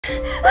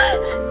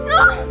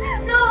No!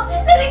 No!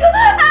 Let me go!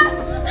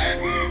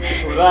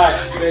 Just relax,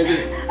 baby.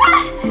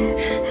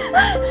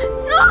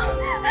 No!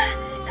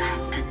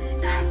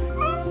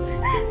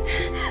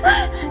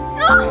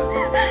 No!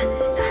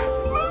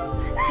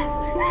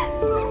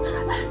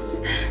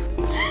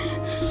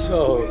 So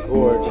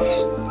gorgeous.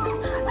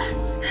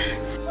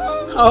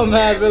 How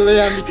mad will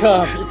Liam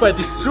become if I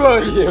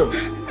destroy you?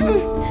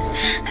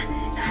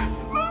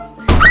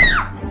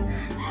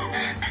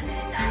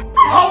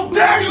 How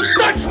dare you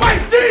touch my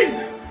thing!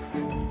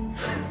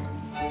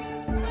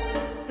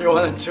 You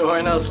wanna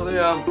join us,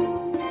 Liam?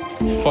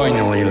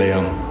 Finally,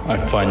 Liam, I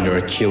find your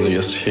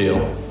Achilles heel.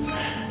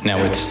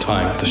 Now it's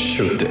time to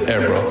shoot the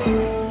arrow.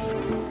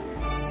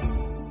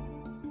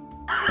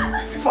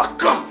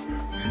 Fuck off!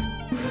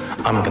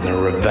 I'm gonna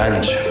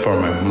revenge for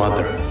my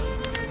mother.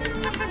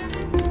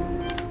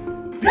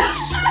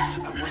 Bitch!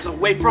 I was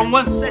away from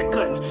 1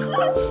 second.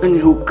 And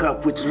you hook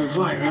up with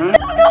Levi, huh?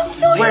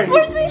 No, Where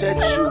force he me.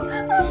 test you?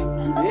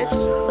 Bitch?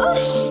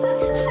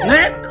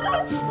 Nick?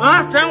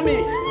 Huh? Tell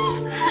me.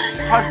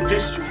 How did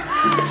this you?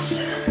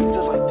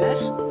 Just like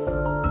this?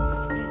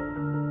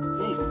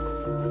 Hey.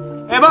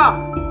 Eva!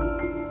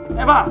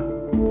 Eva!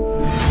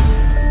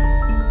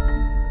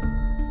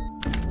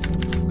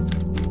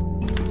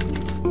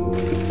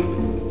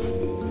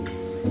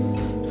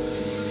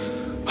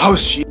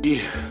 How's she?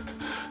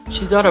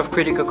 She's out of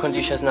critical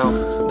conditions now,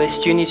 but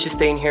still needs to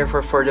stay in here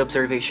for further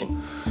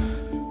observation.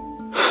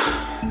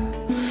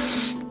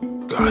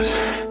 God.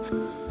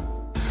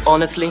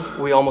 Honestly,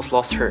 we almost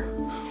lost her.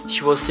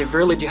 She was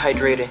severely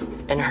dehydrated,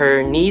 and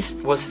her knees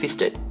was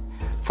fisted.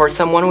 For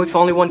someone with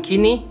only 1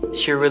 kidney,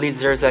 she really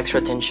deserves extra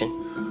attention.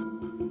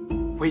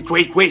 Wait.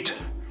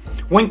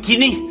 1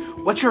 kidney?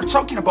 What you're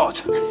talking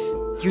about?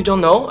 You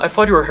don't know? I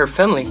thought you were her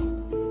family.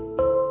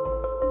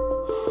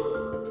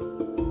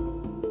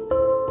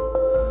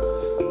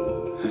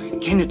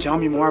 Can you tell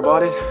me more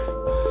about it?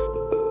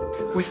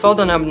 We found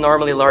an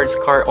abnormally large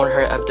scar on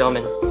her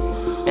abdomen,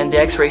 and the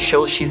x-ray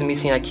shows she's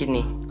missing a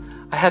kidney.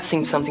 I have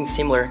seen something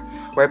similar,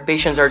 where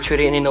patients are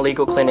treated in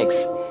illegal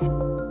clinics,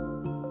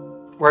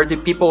 where the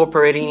people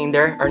operating in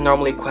there are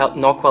normally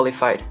not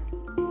qualified.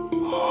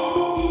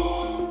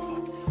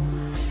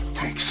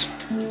 Thanks.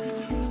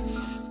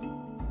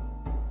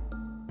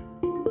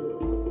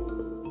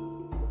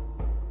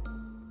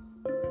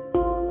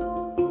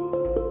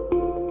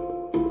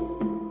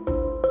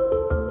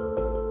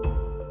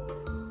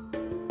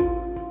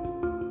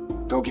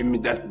 Don't give me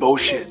that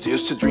bullshit. You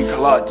used to drink a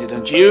lot,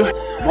 didn't you?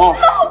 Come on,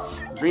 No!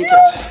 drink No!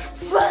 it.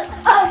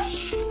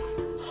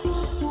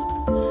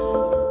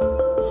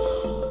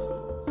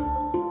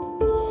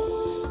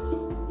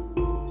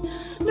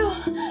 No,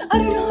 I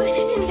don't know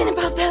anything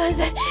about Bella's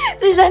death.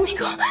 Please let me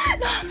go.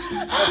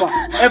 No.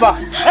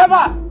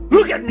 Eva!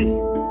 Look at me!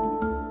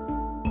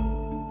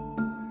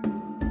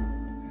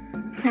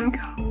 Let me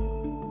go.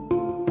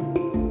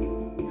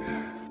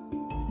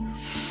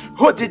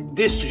 Who did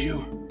this to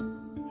you?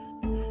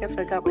 You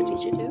forgot what did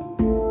you do?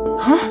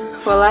 Huh?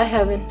 Well, I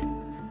haven't.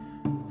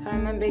 I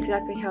remember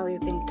exactly how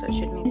you've been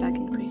torturing me back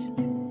in prison.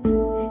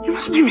 You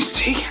must be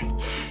mistaken.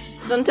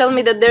 Don't tell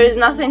me that there is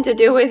nothing to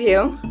do with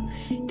you.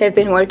 They've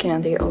been working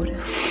under your order.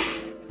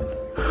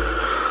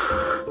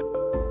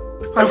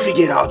 I'll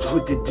figure out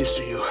who did this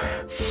to you.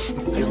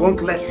 I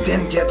won't let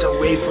them get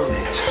away from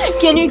it.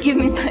 Can you give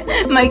me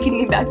my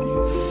kidney back?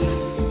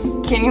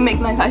 Can you make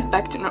my life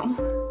back to normal?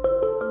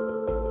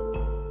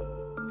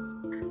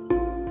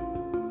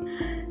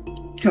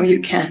 No,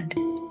 you can't.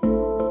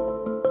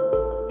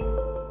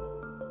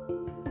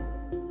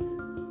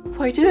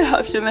 Why do you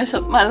have to mess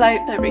up my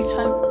life every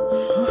time?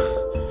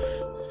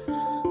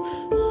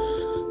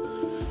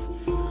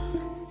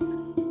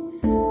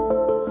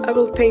 I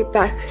will pay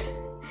back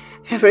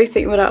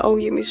everything that I owe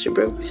you, Mr.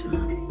 Brooks.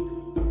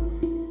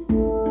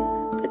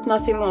 But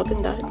nothing more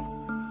than that.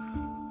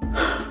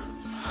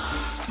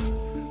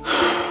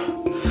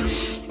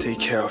 Take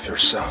care of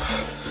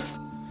yourself.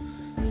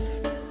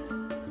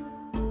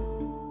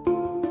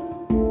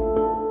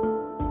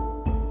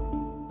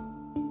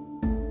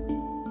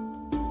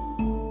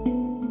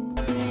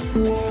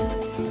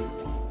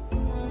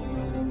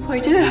 Why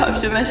do you have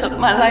to mess up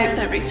my life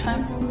every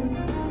time?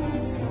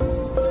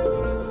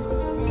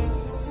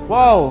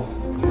 Wow,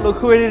 look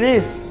who it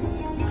is.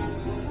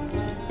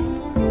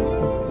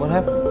 What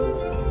happened?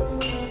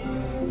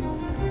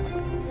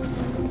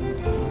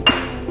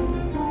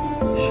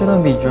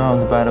 Shouldn't be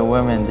drowned by the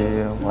women, do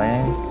you,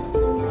 Wayne?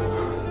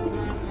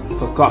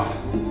 Fuck off.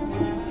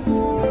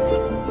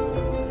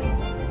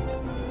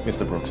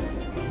 Mr. Brooks,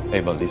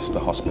 Ava leaves the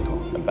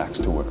hospital and backs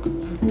to work.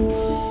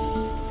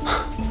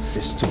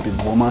 This stupid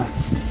woman.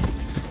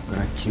 I'm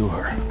gonna kill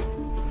her.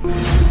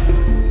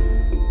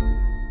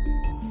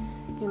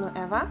 You know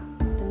Eva,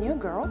 the new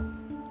girl?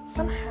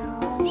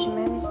 Somehow she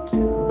managed to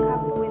hook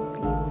up with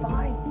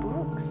Levi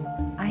Brooks.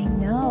 I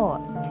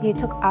know. He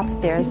took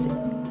upstairs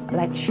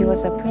like she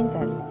was a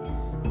princess.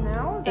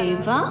 Now that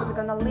Eva? she's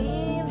gonna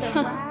leave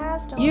the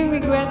rest of You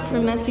regret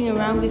for messing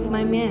around with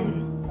my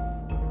man.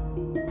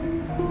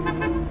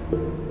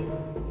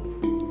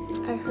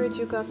 I heard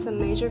you got some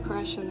major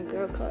crush on a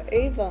girl called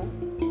Ava.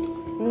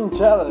 You're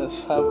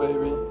jealous, huh,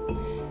 baby?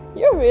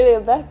 You're really a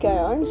bad guy,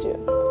 aren't you?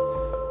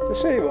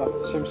 This Eva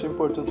seems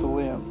important to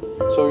Liam.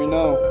 So you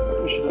know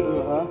what you should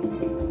do, huh?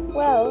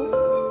 Well,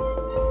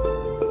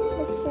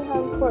 let's see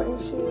how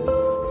important she is.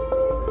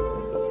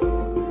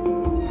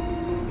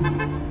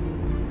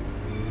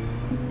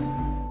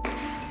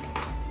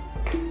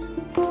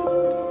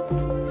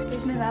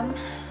 Excuse me, ma'am.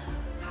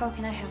 How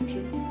can I help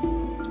you?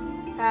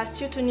 I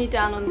asked you to kneel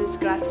down on these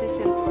glasses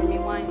and pour me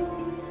wine.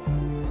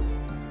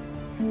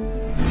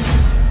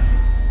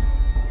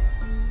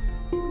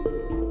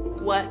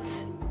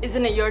 What?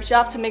 Isn't it your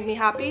job to make me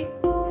happy?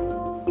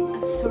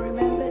 I'm sorry,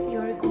 ma'am, but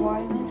your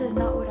requirements is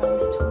not what I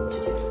was told to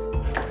do.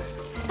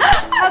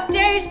 How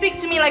dare you speak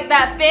to me like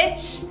that,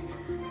 bitch?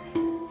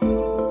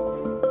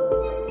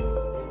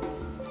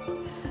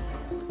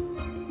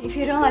 If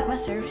you don't like my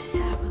service,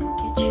 I will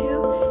get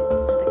you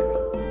another girl.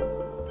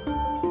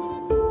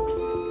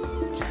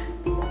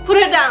 Put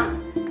her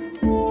down!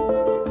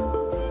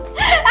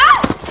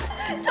 Ah!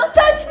 Don't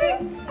touch me!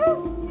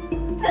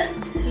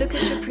 Look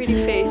at your pretty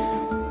face.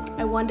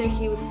 I wonder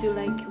he will still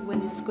like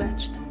when it's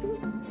scratched.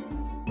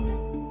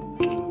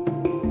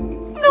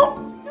 No!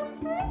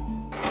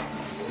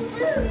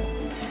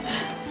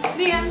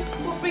 Liam,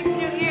 what brings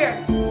you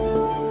here?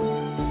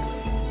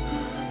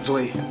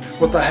 Zoe,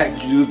 what the heck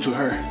did you do to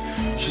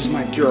her? She's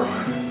my girl.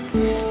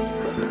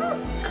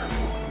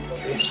 Careful,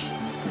 okay?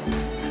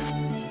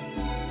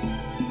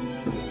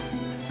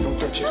 Don't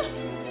touch it.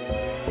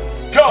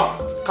 John,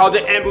 call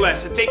the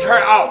ambulance and take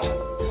her out.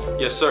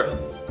 Yes, sir.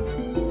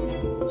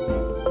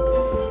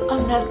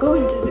 I'm not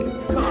going to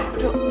the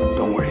hospital.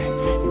 Don't worry,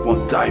 you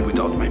won't die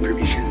without my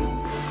permission.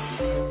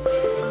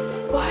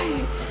 Why?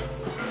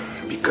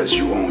 Because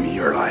you owe me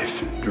your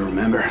life. Do you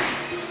remember?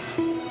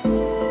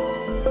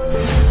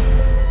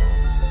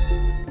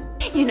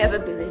 You never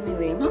believe me,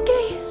 Liam,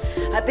 okay?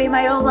 I pay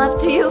my own life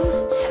to you.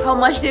 How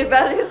much do you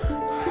value?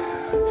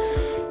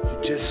 You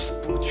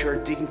just put your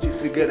dignity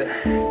together.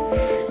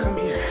 Come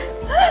here.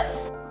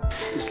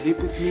 Sleep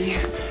with me,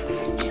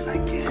 and I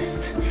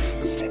get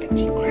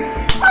 70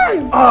 grand.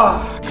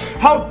 Ah!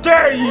 How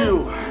dare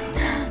you!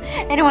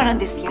 Anyone on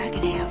this yard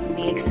can have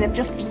me except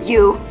of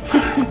you.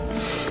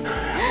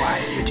 Why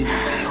you didn't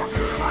pay off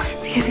your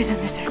life? Because you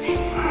don't deserve it.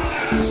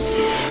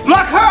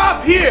 Lock her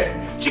up here!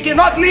 She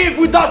cannot leave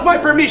without my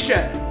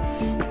permission!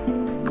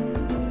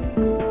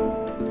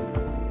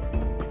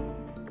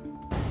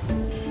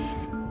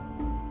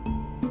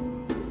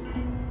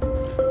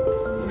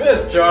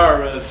 Miss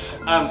Jarvis,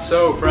 I'm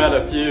so proud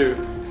of you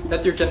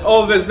that you can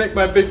always make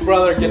my big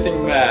brother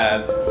getting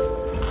mad.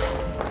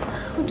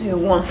 What do you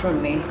want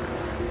from me?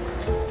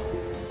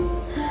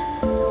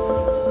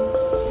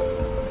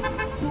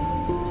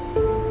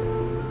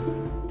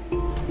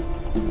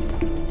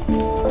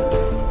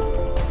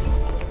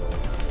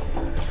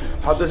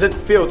 How does it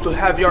feel to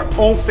have your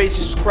own face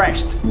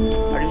scratched?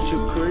 Aren't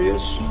you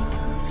curious?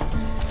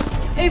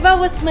 Ava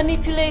was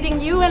manipulating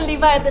you and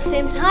Levi at the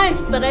same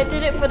time, but I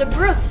did it for the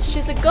Brooks.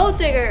 She's a gold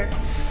digger.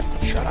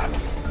 Shut up.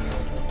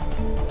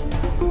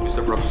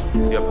 Mr. Brooks,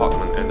 the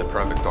apartment and the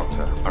private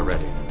doctor are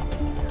ready.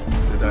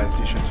 The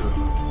dietitian too.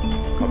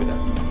 Copy that.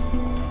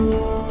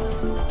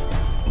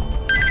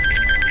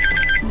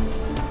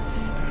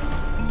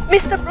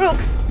 Mr.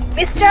 Brooks,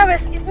 Miss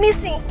Jarvis is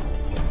missing.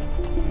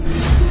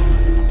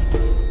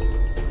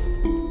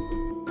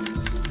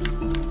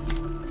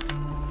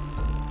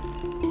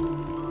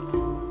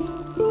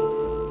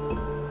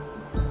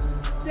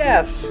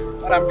 Yes,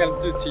 what I'm gonna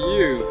do to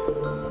you.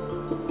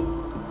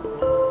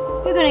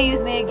 You're gonna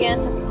use me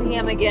against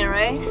him again,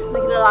 right?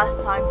 Like the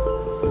last time.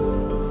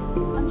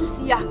 I'm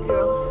just a yacht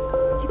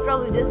girl. He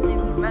probably doesn't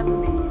even remember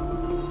me.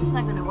 It's just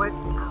not gonna work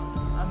out.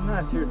 I'm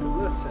not here to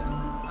listen.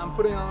 I'm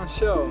putting on a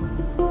show.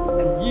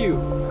 And you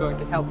are going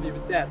to help me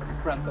with that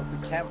in front of the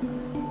camera.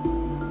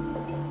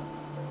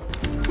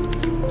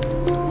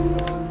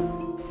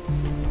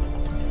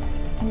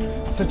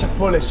 Such a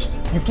foolish.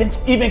 You can't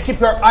even keep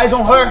your eyes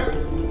on her?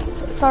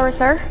 Sorry,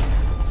 sir.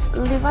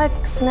 Levi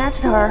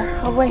snatched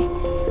her away.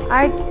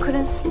 I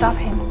couldn't stop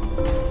him.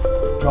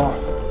 John,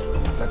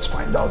 let's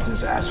find out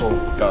this asshole.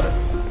 Got it.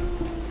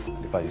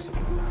 If I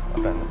disappear,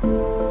 abandon.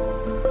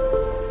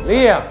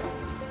 Liam!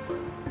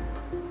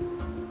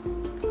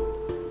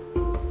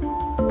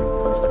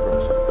 Mr.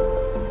 Brooks.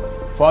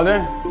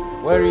 Father?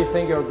 Where do you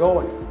think you're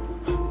going?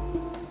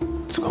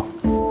 Let's go.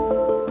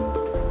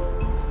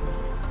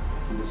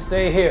 You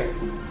stay here.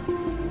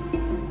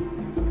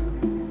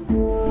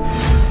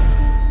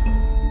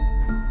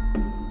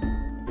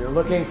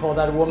 You're looking for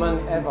that woman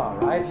Eva,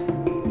 right?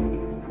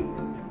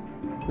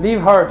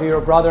 Leave her to your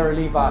brother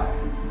Levi.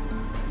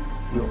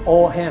 You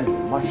owe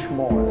him much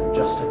more than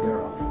just a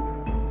girl.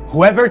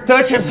 Whoever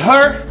touches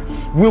her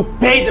will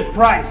pay the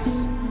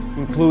price,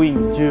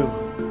 including you.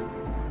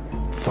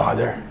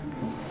 Father.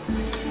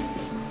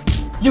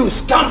 You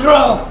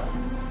scoundrel!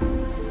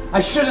 I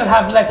shouldn't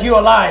have let you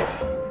alive.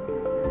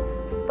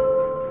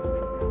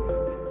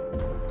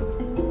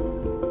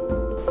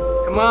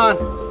 Come on.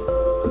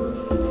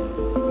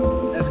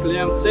 Ask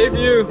Liam to save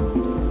you.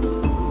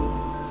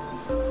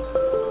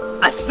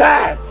 I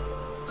said,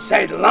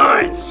 say the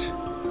lines.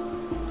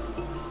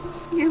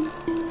 Liam,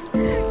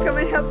 come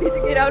and help me to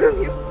get out of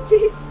here,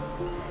 please.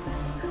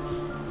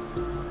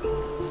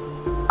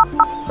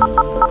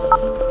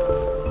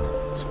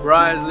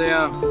 Surprise,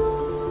 Liam.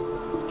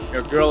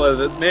 Your girl is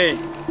with me.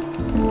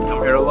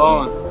 I'm here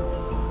alone,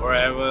 or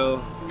I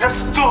will...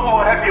 Just do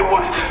whatever you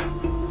want.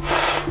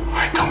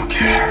 I don't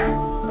care.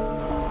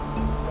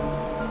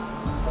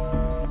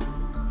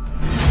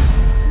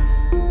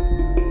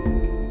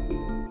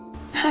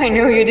 I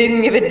know you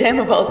didn't give a damn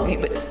about me,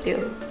 but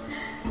still,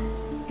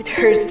 it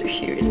hurts to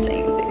hear you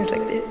saying things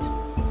like this.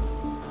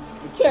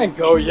 We can't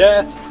go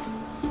yet,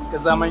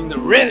 because I'm in the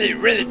really,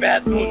 really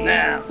bad mood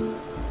now.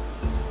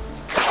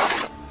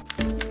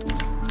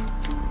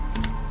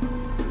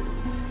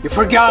 You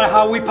forgot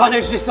how we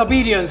punish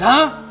disobedience,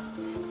 huh?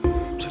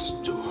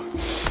 Just do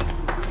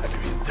whatever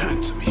you've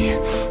done to me.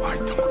 I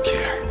don't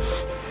care.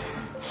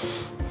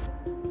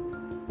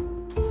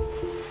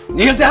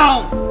 Kneel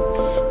down!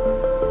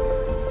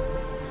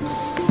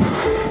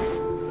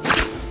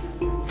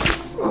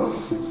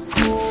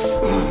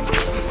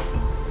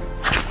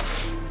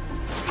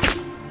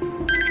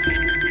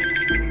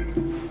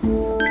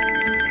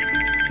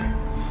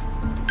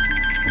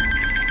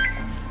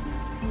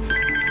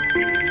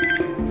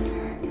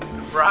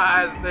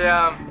 Surprise,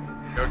 Liam.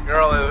 Your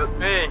girl is with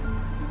me.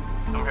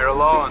 I'm here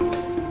alone,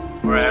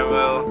 or I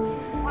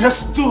will...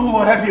 Just do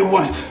whatever you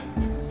want.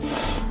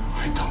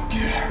 I don't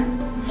care.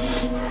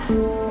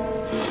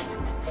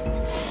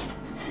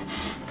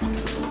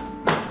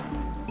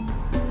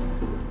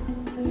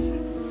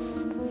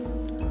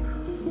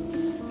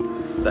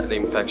 That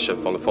infection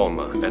from the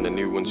former and the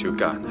new ones you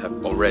got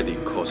have already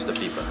caused the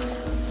fever.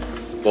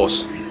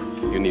 Boss,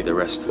 you need a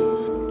rest.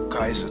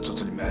 Guy is a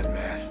totally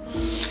madman.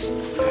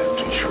 I have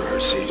to ensure her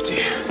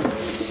safety.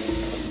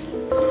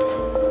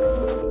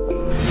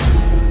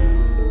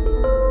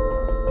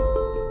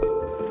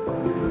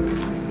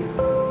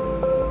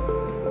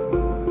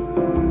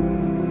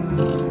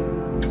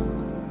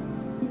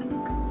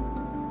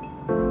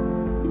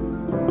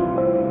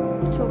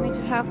 You told me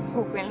to have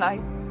hope in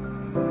life,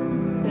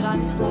 but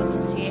honestly, I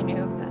don't see any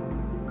of that.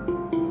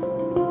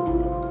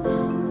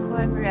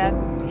 However, I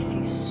miss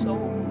you so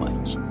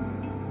much.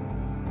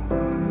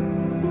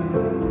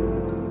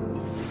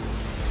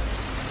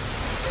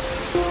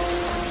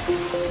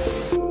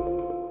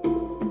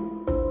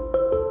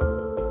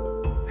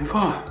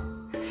 Eva,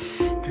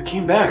 you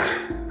came back.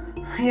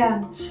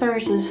 Yeah,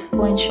 sorry to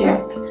disappoint you.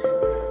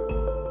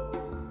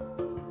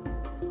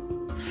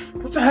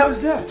 What the hell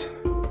is that?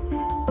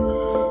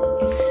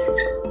 It's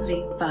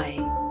Levi.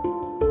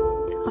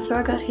 After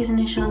I got his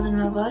initials in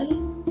my body,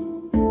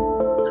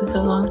 I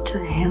belong to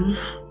him.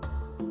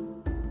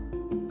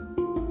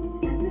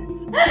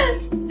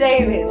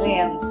 Save it,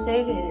 Liam.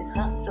 Save it. It's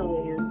not the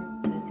way you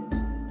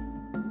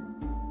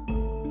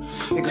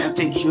I'm gonna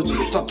take you to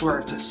the doctor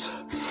artist,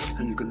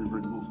 and you're gonna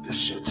remove this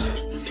shit.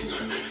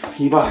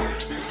 Eva.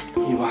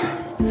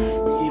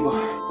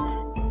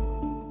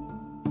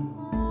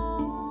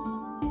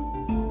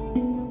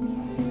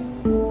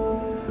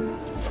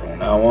 From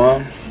now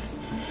on,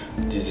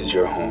 this is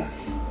your home.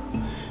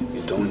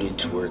 You don't need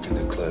to work in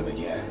the club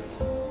again.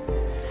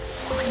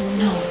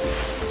 No.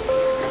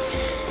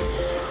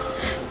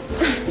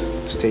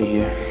 Stay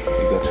here.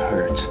 You got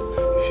hurt.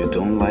 If you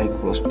don't like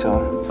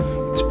hospital,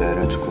 it's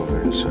better to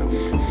cover yourself.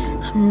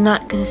 I'm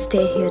not gonna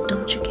stay here,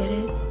 don't you get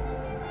it?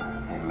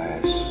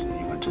 Unless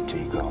you want to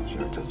take off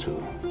your tattoo.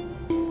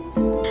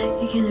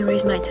 You can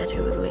erase my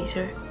tattoo with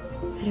laser,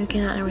 but you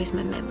cannot erase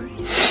my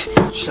memories.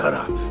 Shut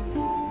up.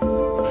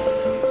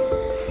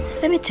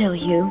 Let me tell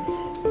you,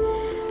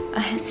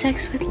 I had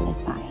sex with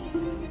Levi,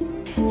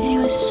 and he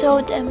was so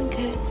damn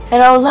good,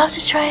 and I would love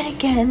to try it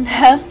again.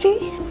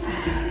 Happy?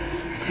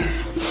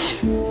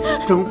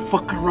 Don't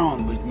fuck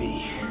around with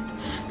me.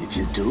 If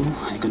you do,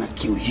 I'm gonna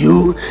kill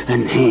you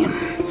and him.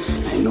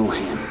 I know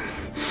him.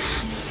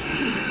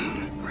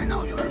 Right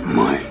now you are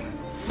mine.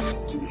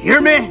 Can you hear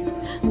me?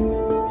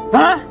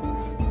 Huh?